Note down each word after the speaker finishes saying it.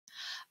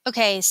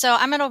Okay, so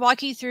I'm going to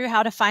walk you through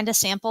how to find a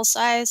sample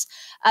size.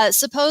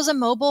 Suppose a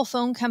mobile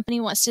phone company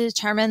wants to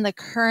determine the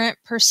current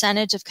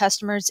percentage of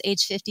customers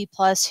age 50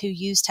 plus who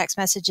use text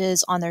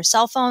messages on their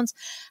cell phones.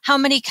 How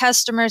many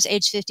customers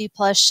age 50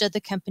 plus should the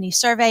company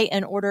survey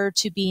in order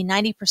to be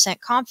 90%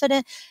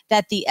 confident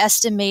that the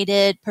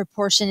estimated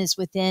proportion is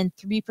within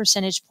 3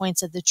 percentage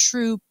points of the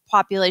true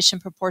population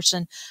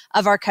proportion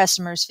of our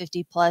customers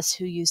 50 plus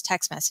who use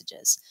text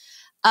messages?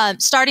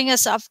 Starting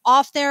us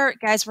off there,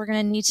 guys, we're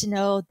going to need to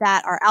know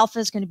that our alpha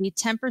is going to be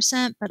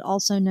 10%, but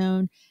also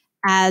known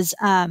as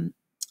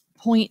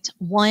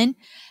 0.1.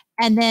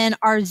 And then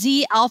our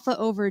Z alpha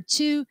over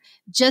 2,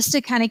 just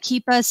to kind of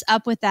keep us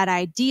up with that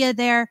idea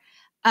there,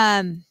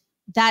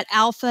 that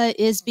alpha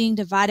is being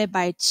divided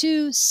by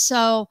 2.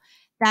 So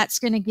that's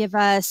going to give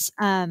us,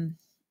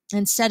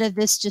 instead of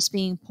this just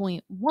being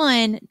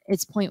 0.1,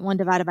 it's 0.1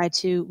 divided by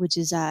 2, which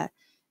is 0.5,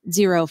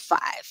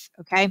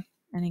 okay?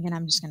 And again,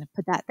 I'm just going to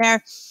put that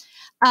there.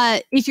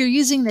 If you're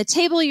using the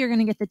table, you're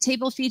going to get the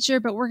table feature,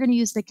 but we're going to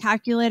use the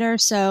calculator.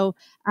 So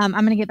I'm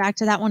going to get back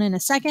to that one in a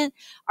second.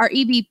 Our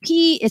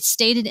EBP, it's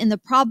stated in the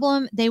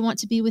problem. They want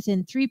to be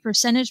within 3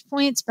 percentage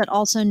points, but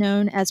also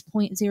known as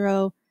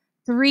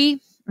 0.03.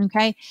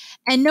 Okay.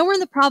 And nowhere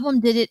in the problem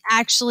did it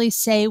actually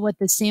say what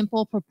the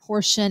sample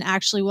proportion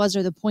actually was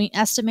or the point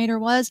estimator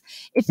was.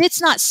 If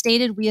it's not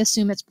stated, we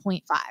assume it's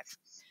 0.5.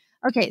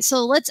 Okay,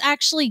 so let's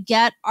actually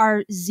get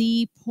our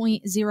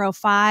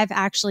Z.05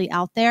 actually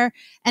out there.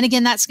 And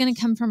again, that's going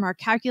to come from our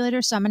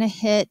calculator. So I'm going to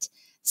hit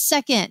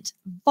second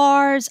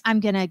bars. I'm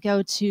going to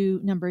go to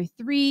number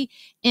 3,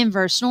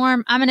 inverse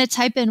norm. I'm going to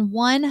type in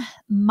 1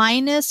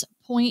 minus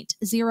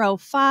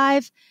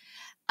 0.05.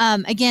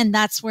 Again,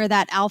 that's where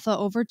that alpha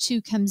over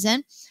 2 comes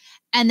in.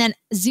 And then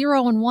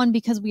 0 and 1,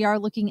 because we are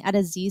looking at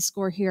a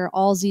Z-score here,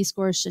 all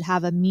Z-scores should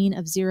have a mean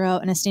of 0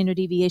 and a standard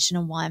deviation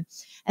of 1.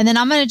 And then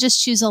I'm going to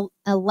just choose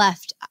a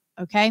left,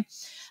 okay?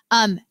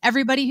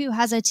 Everybody who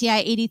has a TI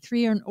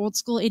 83 or an old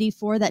school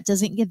 84 that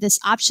doesn't give this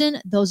option,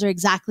 those are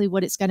exactly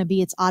what it's going to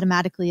be. It's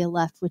automatically a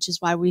left, which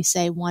is why we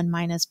say 1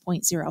 minus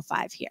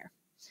 0.05 here.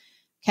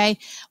 Okay,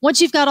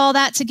 once you've got all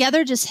that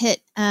together, just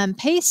hit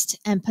paste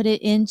and put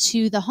it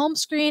into the home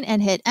screen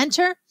and hit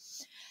enter.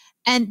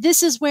 And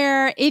this is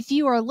where, if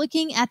you are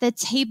looking at the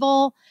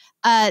table,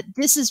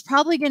 this is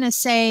probably going to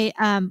say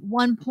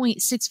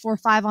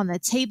 1.645 on the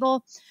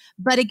table.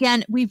 But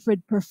again, we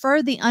would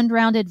prefer the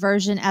unrounded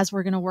version as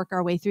we're going to work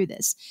our way through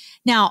this.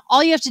 Now,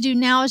 all you have to do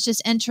now is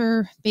just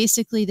enter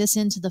basically this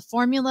into the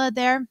formula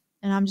there.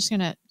 And I'm just going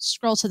to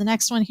scroll to the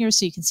next one here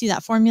so you can see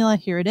that formula.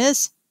 Here it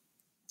is.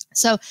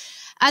 So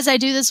as I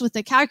do this with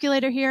the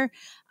calculator here,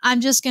 I'm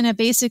just going to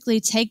basically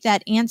take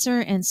that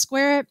answer and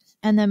square it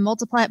and then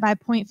multiply it by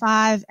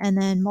 0.5 and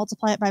then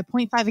multiply it by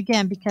 0.5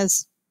 again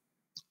because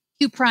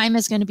Q prime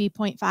is going to be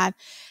 0.5.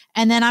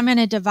 And then I'm going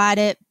to divide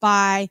it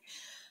by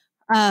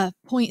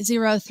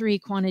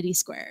 0.03 quantity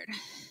squared.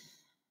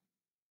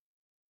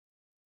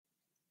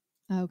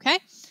 Okay.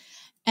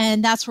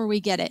 And that's where we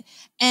get it.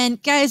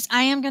 And guys,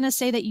 I am going to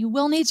say that you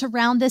will need to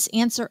round this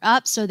answer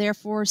up. So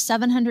therefore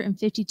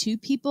 752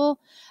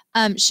 people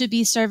should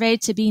be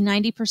surveyed to be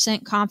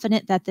 90%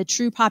 confident that the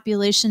true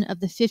population of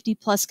the 50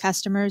 plus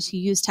customers who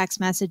use text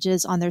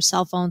messages on their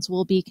cell phones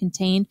will be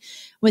contained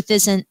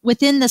within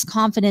this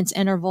confidence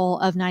interval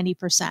of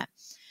 90%.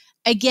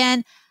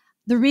 Again,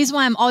 the reason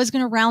why I'm always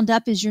going to round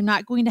up is you're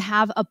not going to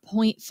have a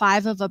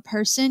 0.5 of a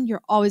person.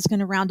 You're always going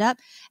to round up.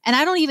 And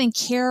I don't even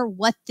care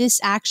what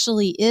this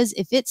actually is.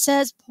 If it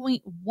says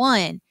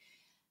 0.1,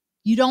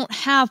 you don't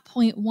have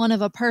 0.1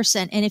 of a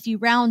person. And if you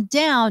round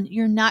down,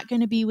 you're not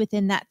going to be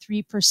within that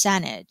 3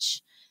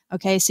 percentage.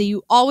 Okay, so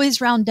you always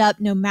round up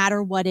no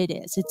matter what it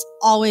is. It's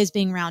always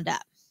being round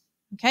up.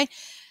 Okay.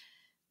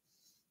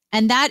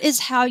 And that is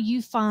how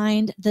you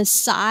find the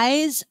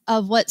size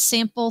of what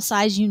sample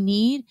size you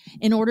need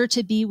in order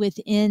to be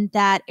within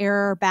that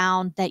error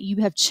bound that you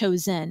have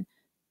chosen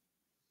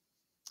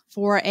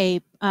for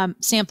a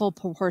sample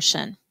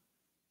proportion.